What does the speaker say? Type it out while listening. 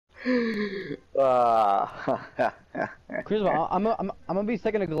Chris, I'm gonna be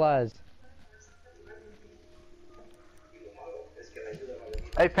second to glass.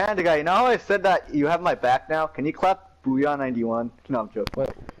 Hey, Panda guy, you know how I said that you have my back now? Can you clap Booyah 91? No, I'm joking.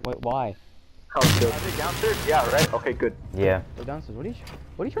 Wait, why? I'm joking. Are they downstairs? Yeah, right? Okay, good. Yeah. They're downstairs. What are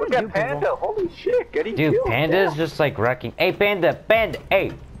you trying Look to at do, Panda, people? holy shit, getting Dude, killed. Panda is just like wrecking. Hey, Panda,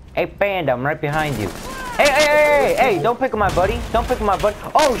 hey, Panda, I'm right behind you. Hey, don't pick on my buddy. Don't pick on my buddy.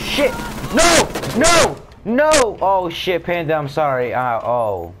 Oh shit! No! Oh shit, Panda, I'm sorry.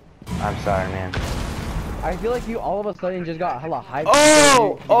 I'm sorry, man. I feel like you all of a sudden just got hella hyped.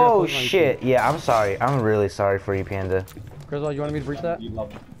 Oh shit! Yeah, I'm sorry. I'm really sorry for you, Panda. Griswold, you want me to breach that? I feel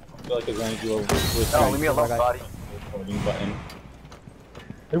like it's going to go with No, leave me alone, buddy. recording button.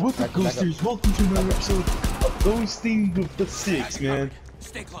 Hey, what's up, Ghosters? Welcome to another episode of Ghosting with the Six, man.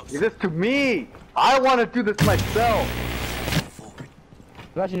 Stay close. Do this to me! I want to do this myself!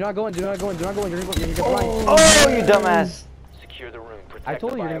 Sebastian, do not go in. You're gonna get blind. Oh, you dumbass! Secure the room. Protect I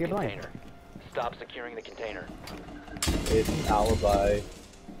told the you you're bio gonna get blind. container. Stop securing the container. It's an alibi.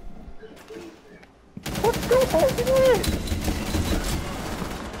 What's going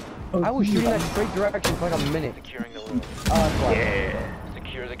on? I was shooting that straight direction for like a minute. Securing the room. Oh, that's why. Yeah.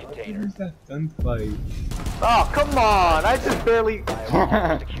 Secure the container. Where's that gunfight? Oh, come on! I just barely... Secure.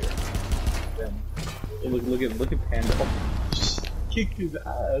 Hey, look at Panda. Just kick his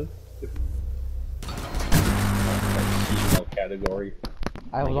ass. Female category.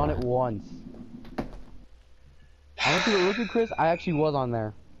 I was on it once. I went to the rookie, Chris. I actually was on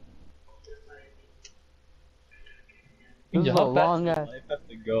there. This is a long ass. Life have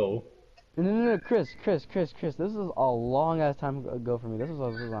to go. No, Chris. This is a long ass time ago for me. This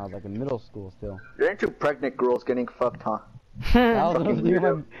was when I was like in middle school still. You're into pregnant girls getting fucked, huh?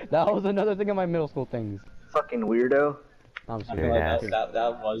 That was another thing in my middle school things. Fucking weirdo. I'm just I kidding. feel like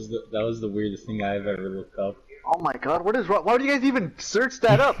that was the weirdest thing I've ever looked up. Oh my god, what is wrong? Why would you guys even search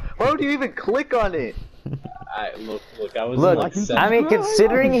that up? Why would you even click on it? Look, I was Look, in like I mean,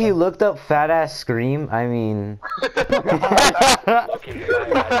 considering he looked up fat ass scream, I mean.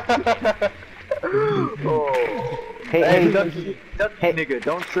 Oh. Hey, Ducky, nigga,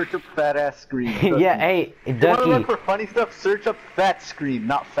 don't search up fat ass scream. yeah, hey, You wanna look Ducky. for funny stuff? Search up fat scream,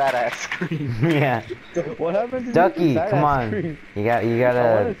 not fat ass scream. Yeah, What happened to Ducky, that come ass on. screen? You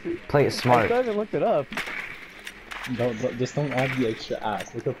gotta play it I smart. still haven't looked it up. just don't add the extra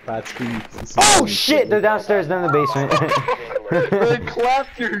ass. Look up fat screen. Oh shit, they're downstairs, they're in the basement. Then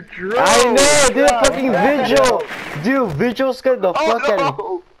clap your drum. I know, dude, fucking Vigil. Dude, Vigil scared the fuck out of me.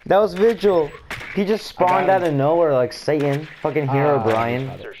 no. That was Vigil. He just spawned out of nowhere like Satan. Fucking Hero Brian.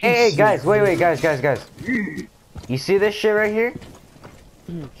 Hey, guys, wait, guys. You see this shit right here?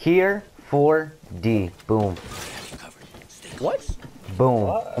 Here, 4D. Boom. What?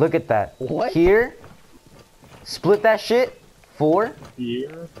 Boom. Look at that. What? Here, split that shit, 4D.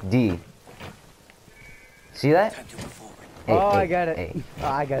 Here. See that? Hey, Oh, hey, I got it. hey. Oh,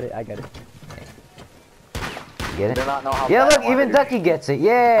 I got it. Get Do it? not know how Yeah, bad look, I wanted even to- Ducky gets it.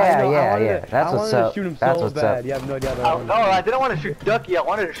 Yeah. That's what's up. To shoot him That's so what's bad. up. You have no idea. No, I didn't want to shoot Ducky. I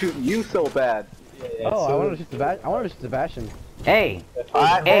wanted to shoot you so bad. Yeah, Oh, I so- wanted to shoot Sebastian. I wanted to shoot Sebastian. Hey,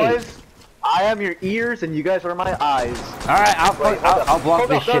 Alright, Hey. boys. I am your ears and you guys are my eyes. all right, I'll block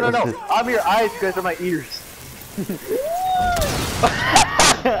this shit. No. Let's do- I'm your eyes. You guys are my ears.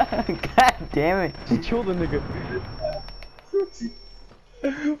 God damn it. Just kill the nigga.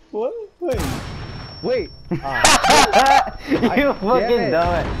 What? Wait. You damn fucking it.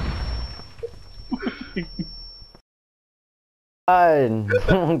 dumb.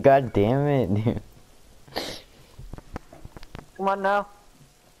 God damn it, dude. Come on now.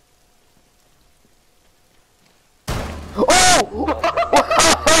 Oh!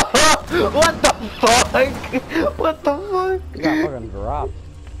 What the fuck? What the fuck? You got fucking dropped.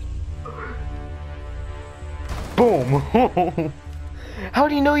 Boom. How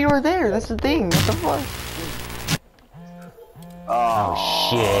do you know you were there? That's the thing. What the fuck? Oh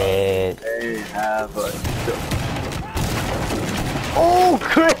shit. They have a... Oh,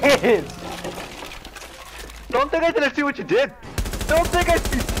 Chris! Don't think I didn't see what you did. Don't think I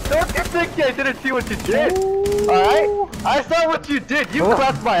didn't see what you did. Alright? I saw what you did. You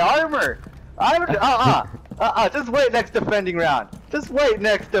clapped my armor. Just wait next defending round. Just wait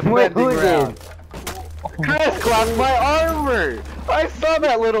next defending who round. did? Chris clapped my armor. I saw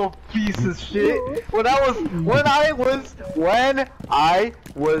that little piece of shit when I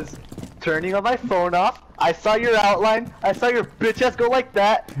was turning on my phone off. I saw your outline. I saw your bitch ass go like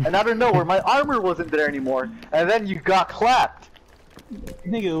that, and out of nowhere, my armor wasn't there anymore. And then you got clapped.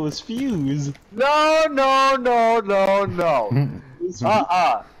 Nigga, it was Fuse. No.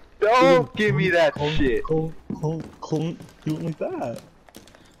 Don't give me that shit. Clunk. Do it like that.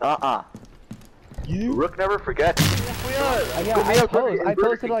 You? Rook never forgets. I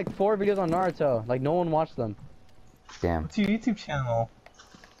posted like 4 videos on Naruto. Like no one watched them. Damn. What's your YouTube channel?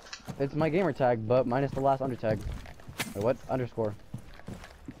 It's my gamer tag, but minus the last under tag. Wait, what? Underscore.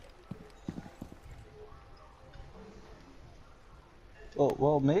 Oh,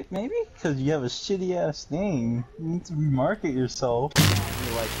 well, maybe because you have a shitty ass name. You need to remarket yourself.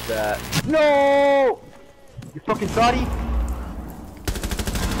 You like that? No! You fucking thotty?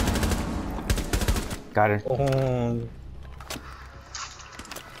 Got it. Oh.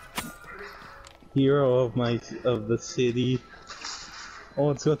 Hero of the city. Oh,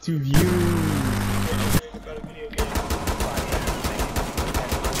 it's got 2 views.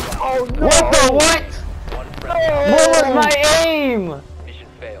 Oh no! What the what? One friendly. What was my aim? Mission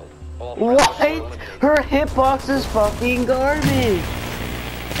failed. All What? friendlies were eliminated. Her hitbox is fucking garbage.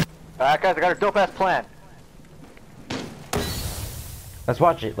 Alright guys, I got a dope ass plan. Let's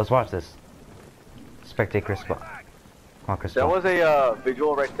watch it. Let's watch this. Spectate Crystal. Come on, Crystal. There was a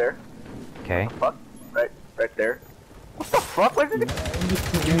visual right there. Okay. Fuck. Right there. What the fuck? What is it?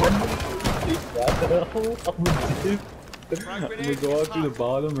 I'm gonna go out to the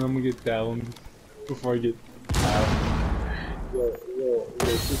bottom and I'm gonna get down before I get down. Yo,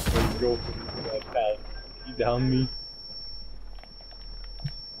 just go from that path. You down me?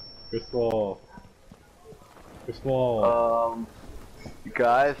 Crystal. You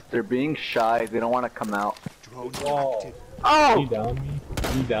guys, they're being shy. They don't want to come out. Crystal. Oh! You down me?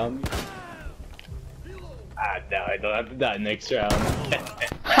 You down me? Ah, no, I don't have to die next round.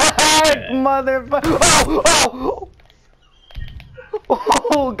 Motherfucker! Oh!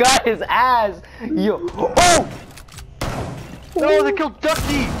 Oh! Got his ass! Yo! Oh! No, they killed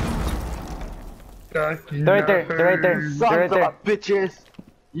Ducky! They're right there. They're right there. Sons They're right of there. a bitches!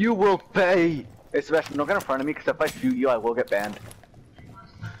 You will pay! Hey Sebastian, don't get in front of me, because if I shoot you, I will get banned.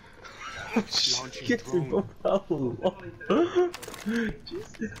 Get your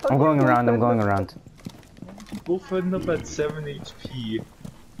I'm going around. I'm going around. Both end up at 7 HP.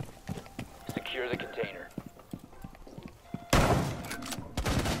 Secure the container.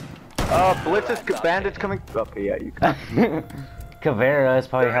 Blitz is bandits coming. Okay, yeah, you can. Caveira is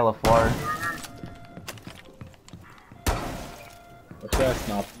probably hella far. That's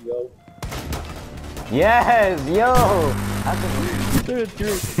not though. Yes, yo!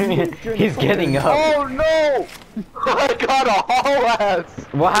 He's getting up. Oh no! I got a whole ass!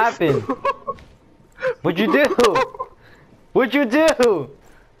 What happened? What'd you do? What'd you do?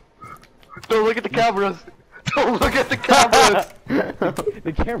 Don't look at the cameras! Don't look at the cameras!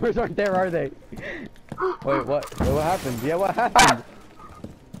 The cameras aren't there, are they? Wait, what? Wait, what happened? Yeah, what happened?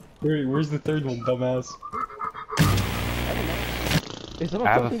 Where's the third one, dumbass? If someone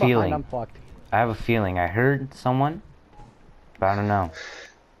I have puts a me behind, feeling. I'm fucked. I have a feeling. I heard someone, but I don't know.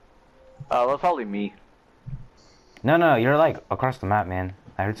 That's probably me. No, you're like across the map, man.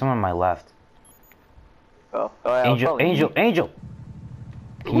 I heard someone on my left. Oh, yeah, Angel, probably Angel, me. Angel!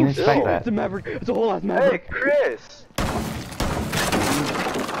 Can you inspect It's a that? maverick. It's a whole ass Hey, maverick. Chris!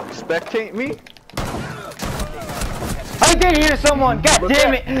 Spectate me? I did hear someone! God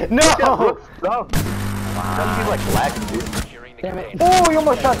damn it! No! No! Doesn't be like lagging, dude. Securing the Damn it. container. Oh, you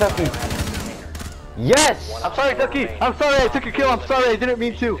almost shot that thing! Yes! I'm sorry, Ducky! I'm sorry, I took your kill, I'm sorry, I didn't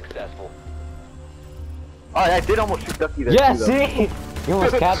mean to! Successful. Alright, I did almost shoot Ducky there Yes, too, though. see? You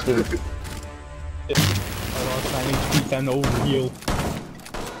almost capped it. I lost 9 HP, 10 overheal.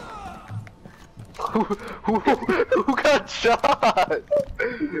 Who got shot?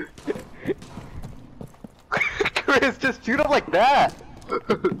 Chris, just shoot him like that!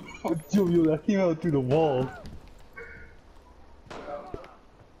 Yo, that came out through the wall.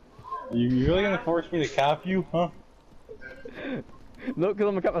 You really gonna force me to cap you, huh? No, because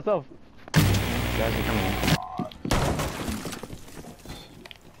I'm gonna cut myself. Guys are coming in.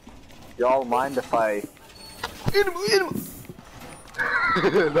 Y'all mind if I... Hit him!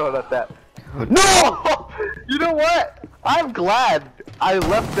 No, not that. No! You know what? I'm glad I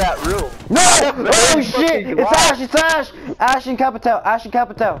left that room. No! I'm very Oh shit! fucking It's glad. Ash! It's Ash! Ash and Capital! Ash and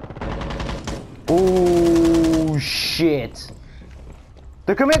Capital! Oh shit!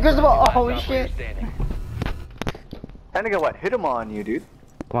 They're coming in, Cristobal! Oh Operator shit! standing. And again, what? Hit him on you, dude.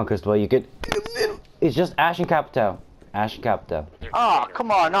 Come on, Cristobal, you could. It's just Ash and Capital. Ash and Capital. Ah,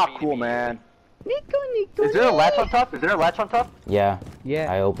 come on, not cool, man. Is there a latch on top? Is there a latch on top? Yeah,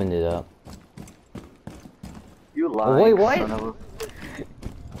 Yeah. I opened it up. You lying, wait, what? son of a...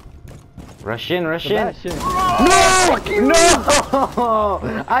 Rush in, rush in. Sebastian. No!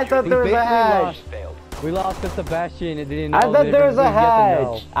 No! I thought there was a basically hash. lost. Failed. We lost to Sebastian. It didn't know. I thought there was a Yes and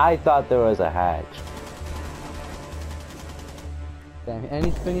no. hatch. I thought there was a hatch. Damn, and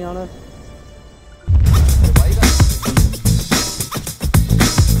he's spinning on us.